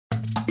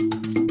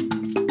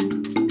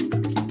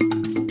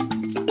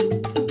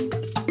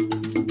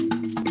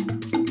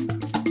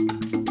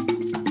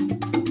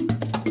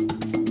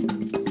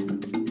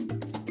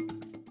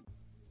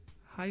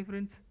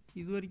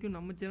இது வரைக்கும்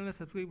நம்ம சேனலை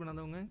சப்ஸ்கிரைப்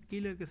பண்ணாதவங்க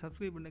கீழே இருக்க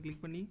சப்ஸ்கிரைப் பண்ண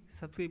கிளிக் பண்ணி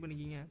சப்ஸ்கிரைப்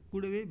பண்ணிக்கிங்க.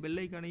 கூடவே பெல்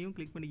ஐக்கானையும்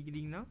கிளிக்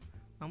பண்ணிக்கிட்டிங்கன்னா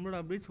நம்மளோட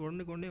அப்டேட்ஸ்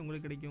உடனுக்குடனே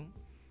உங்களுக்கு கிடைக்கும்.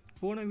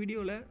 போன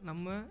வீடியோவில்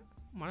நம்ம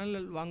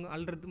மணல்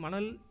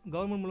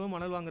கவர்மெண்ட் மூலமாக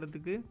மணல்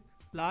வாங்குறதுக்கு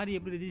லாரி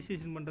எப்படி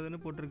ரெஜிஸ்ட்ரேஷன் பண்ணுறதுன்னு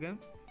போட்டிருக்கேன்.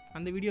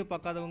 அந்த வீடியோ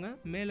பார்க்காதவங்க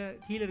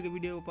கீழே இருக்க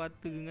வீடியோவை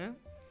பார்த்துக்குங்க.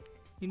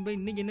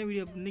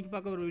 இன்றைக்கி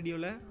பார்க்க ஒரு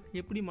வீடியோவில்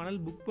எப்படி மணல்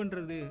புக்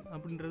பண்ணுறது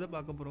அப்படின்றத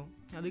பார்க்க போகிறோம்.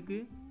 அதுக்கு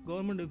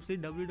கவர்மெண்ட்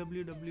வெப்சைட்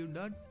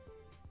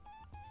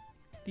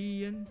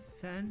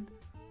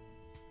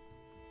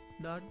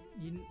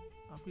www.tnsand.in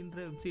அப்படின்ற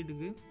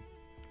வெப்சைட்டுக்கு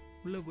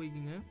உள்ளே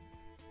போய்க்குங்க.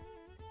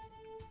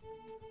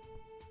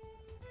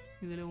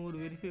 இதில் ஒரு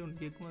வெரிஃபை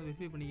ஒன்று கேட்கும், அதை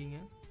வெரிஃபை பண்ணிக்கிங்க.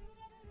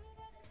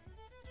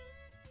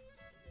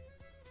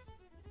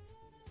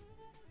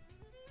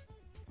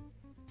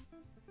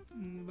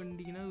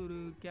 பண்ணிட்டீங்கன்னா ஒரு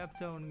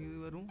கேப்சா அவனுக்கு இது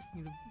வரும்.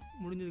 இது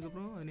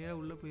முடிஞ்சதுக்கப்புறம் அது நேராக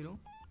உள்ளே போயிடும்.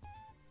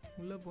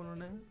 உள்ளே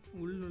போனோன்னே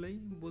உள்நுழை,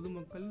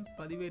 பொதுமக்கள்,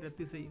 பதிவை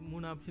ரத்து செய்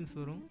 3 ஆப்ஷன்ஸ்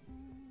வரும்.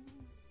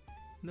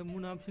 இந்த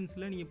 3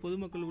 ஆப்ஷன்ஸில் நீங்கள்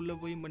பொதுமக்கள் உள்ளே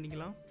போயும்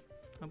பண்ணிக்கலாம்.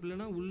 அப்படி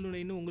இல்லைன்னா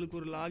உள்நுழைன்னு உங்களுக்கு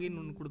ஒரு லாகின்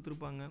ஒன்று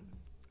கொடுத்துருப்பாங்க,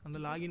 அந்த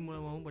லாகின்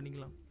மூலமாகவும்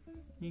பண்ணிக்கலாம்.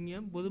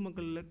 நீங்கள்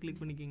பொதுமக்களில்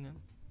கிளிக் பண்ணிக்கிங்க.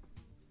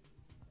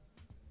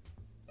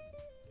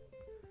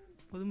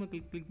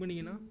 பொதுமக்கள் கிளிக்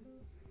பண்ணிங்கன்னா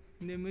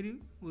இதேமாரி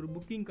ஒரு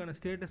புக்கிங்க்கான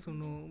ஸ்டேட்டஸ்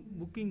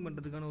புக்கிங்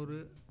பண்ணுறதுக்கான ஒரு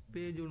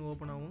பேஜ் ஒன்று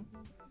ஓப்பன் ஆகும்.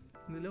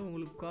 இதில்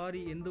உங்களுக்கு கார்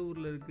எந்த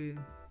ஊரில்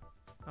இருக்குது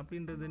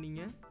அப்படின்றத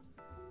நீங்கள்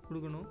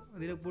கொடுக்கணும்.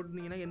 அதில்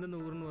போட்டிருந்தீங்கன்னா எந்தெந்த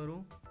ஊர்னு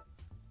வரும்.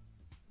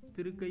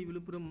 திருக்கை,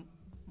 விழுப்புரம்,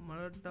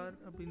 மலட்டார்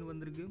அப்படின்னு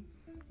வந்திருக்கு.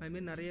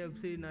 அதுமாரி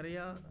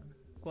நிறையா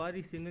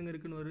குவாரிஸ் எங்கெங்கே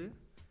இருக்குன்னு வரும்.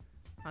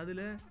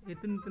 அதில்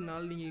எத்தனை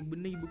நாள் நீங்கள்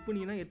இன்றைக்கி புக்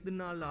பண்ணிங்கன்னா எத்தனை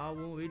நாள்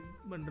ஆகும் வெயிட்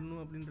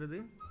பண்ணுறணும் அப்படின்றது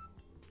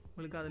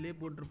உங்களுக்கு அதிலே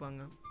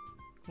போட்டிருப்பாங்க.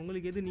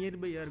 உங்களுக்கு எது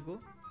நியர்பையாக இருக்கோ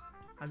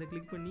அதை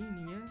கிளிக் பண்ணி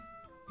நீங்கள்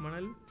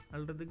மணல்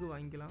அள்ளுறதுக்கு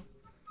வாங்கிக்கலாம்.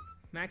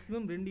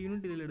 மேக்ஸிமம் 2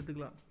 யூனிட் இதில்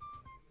எடுத்துக்கலாம்.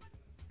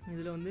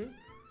 இதில்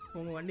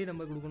உங்கள் வண்டி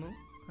நம்பர் கொடுக்கணும்.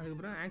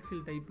 அதுக்கப்புறம்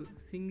axial type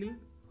single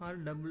or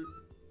double,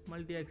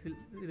 multi axial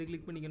இதை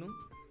கிளிக் பண்ணிக்கணும்.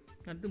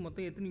 அடுத்து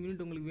மொத்தம் எத்தனை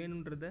யூனிட் உங்களுக்கு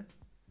வேணுன்றதை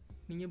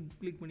நீங்கள்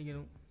கிளிக்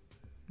பண்ணிக்கணும்.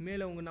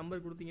 மேலே உங்கள்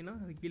நம்பர் கொடுத்தீங்கன்னா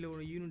அது கீழே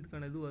ஒரு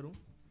யூனிட்டுக்கான இது வரும்.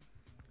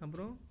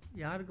 அப்புறம்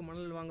யாருக்கு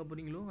மணல் வாங்க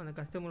போகிறீங்களோ அந்த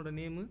கஸ்டமரோட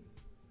நேமு,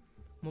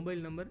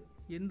 மொபைல் நம்பர்,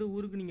 எந்த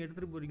ஊருக்கு நீங்கள்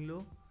எடுத்துகிட்டு போகிறீங்களோ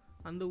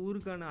அந்த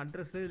ஊருக்கான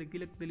அட்ரஸை இதில்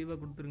கீழே தெளிவாக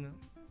கொடுத்துருங்க.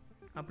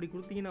 அப்படி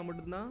கொடுத்தீங்கன்னா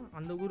மட்டும்தான்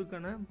அந்த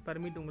ஊருக்கான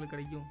பர்மிட் உங்களுக்கு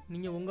கிடைக்கும்.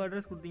 நீங்கள் உங்கள்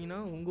அட்ரஸ் கொடுத்தீங்கன்னா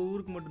உங்கள்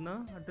ஊருக்கு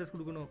மட்டும்தான் அட்ரஸ்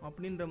கொடுக்கணும்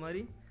அப்படின்ற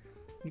மாதிரி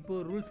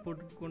இப்போது ரூல்ஸ்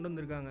போட்டு கொண்டு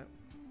வந்திருக்காங்க.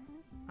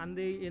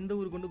 எந்த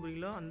ஊருக்கு கொண்டு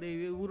போகிறீங்களோ அந்த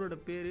ஊரோட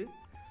பேர்,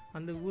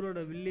 அந்த ஊரோட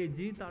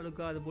வில்லேஜ்,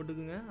 தாலுக்கா அதை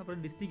போட்டுக்குங்க.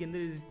 அப்புறம் டிஸ்ட்ரிக் எந்த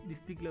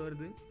டிஸ்ட்ரிக்டில்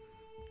வருது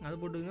அதை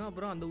போட்டுக்குங்க.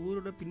 அப்புறம் அந்த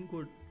ஊரோட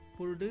பின்கோட்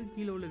போட்டுட்டு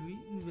கீழே உள்ள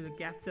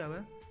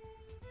கேப்சாவை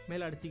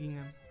மேலே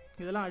அடிச்சிக்கிங்க.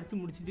 இதெல்லாம் அடித்து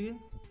முடிச்சுட்டு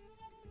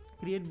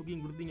க்ரியேட்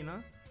புக்கிங் கொடுத்தீங்கன்னா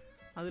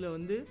அதில்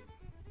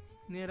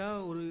நேராக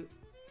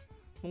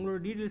உங்களோட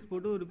டீட்டெயில்ஸ்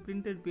போட்டு ஒரு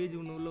பிரிண்டட் பேஜ்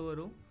ஒன்று உள்ளே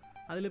வரும்.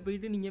 அதில்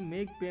போயிட்டு நீங்கள்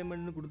மேக்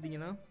பேமெண்ட்னு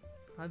கொடுத்தீங்கன்னா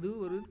அது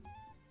ஒரு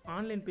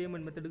ஆன்லைன்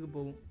பேமெண்ட் மெத்தடுக்கு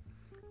போகும்.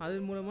 அது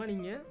மூலமாக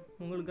நீங்கள்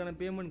உங்களுக்கான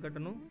பேமெண்ட்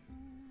கட்டணும்.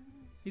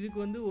 இதுக்கு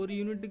ஒரு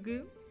யூனிட்டுக்கு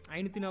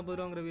 540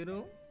 ரூபாங்கிற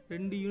வெறும்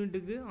 2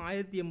 யூனிட்டுக்கு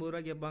 1080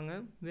 ரூபா கேட்பாங்க.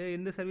 வேறு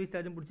எந்த சர்வீஸ்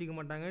சார்ஜும் பிடிச்சிக்க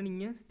மாட்டாங்க.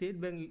 நீங்கள் ஸ்டேட்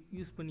பேங்க்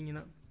யூஸ்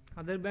பண்ணிங்கன்னா,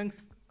 other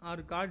banks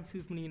R cards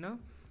use பண்ணிங்கன்னா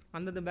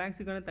அந்தந்த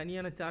பேங்க்ஸுக்கான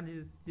தனியான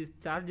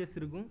சார்ஜஸ்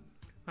இருக்கும்.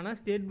 ஆனால்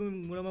ஸ்டேட் பேங்க்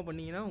மூலமாக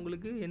பண்ணிங்கன்னா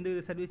உங்களுக்கு எந்த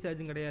வித சர்வீஸ்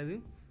சார்ஜும் கிடையாது.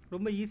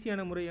 ரொம்ப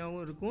ஈஸியான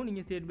முறையாகவும் இருக்கும்.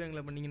 நீங்கள் ஸ்டேட்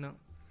பேங்க்கில் பண்ணிங்கன்னா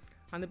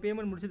அந்த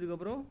பேமெண்ட்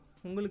முடிச்சதுக்கப்புறம்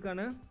உங்களுக்கான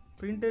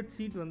பிரிண்டட்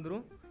ஷீட்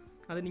வந்துடும்.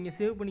 அதை நீங்கள்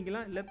சேவ்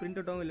பண்ணிக்கலாம், இல்லை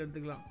பிரிண்டட்டாகவும் இல்லை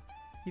எடுத்துக்கலாம்.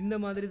 இந்த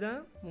மாதிரி தான்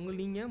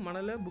நீங்கள்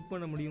மணலை புக்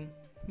பண்ண முடியும்.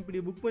 இப்படி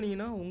புக்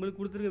பண்ணிங்கன்னா உங்களுக்கு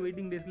கொடுத்துருக்க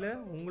வெயிட்டிங் டேஸில்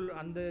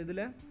அந்த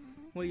இதில்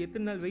உங்களுக்கு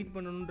எத்தனை நாள் வெயிட்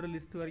பண்ணணுன்ற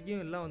லிஸ்ட்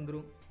வரைக்கும் எல்லாம்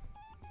வந்துடும்.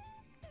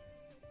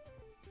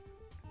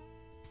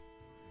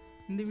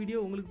 இந்த வீடியோ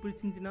உங்களுக்கு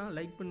பிடிச்சிருந்துச்சின்னா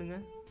லைக்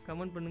பண்ணுங்கள்,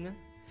 கமெண்ட் பண்ணுங்கள்,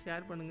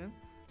 ஷேர் பண்ணுங்கள்.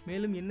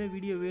 மேலும் என்ன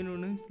வீடியோ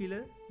வேணும்னு கீழே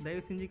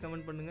தயவு செஞ்சு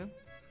கமெண்ட் பண்ணுங்கள்.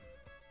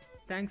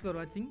 தேங்க்ஸ் ஃபார்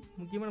வாட்சிங்.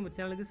 முக்கியமாக நம்ம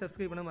சேனலுக்கு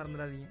சப்ஸ்கிரைப் பண்ண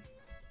மறந்துடாதீங்க.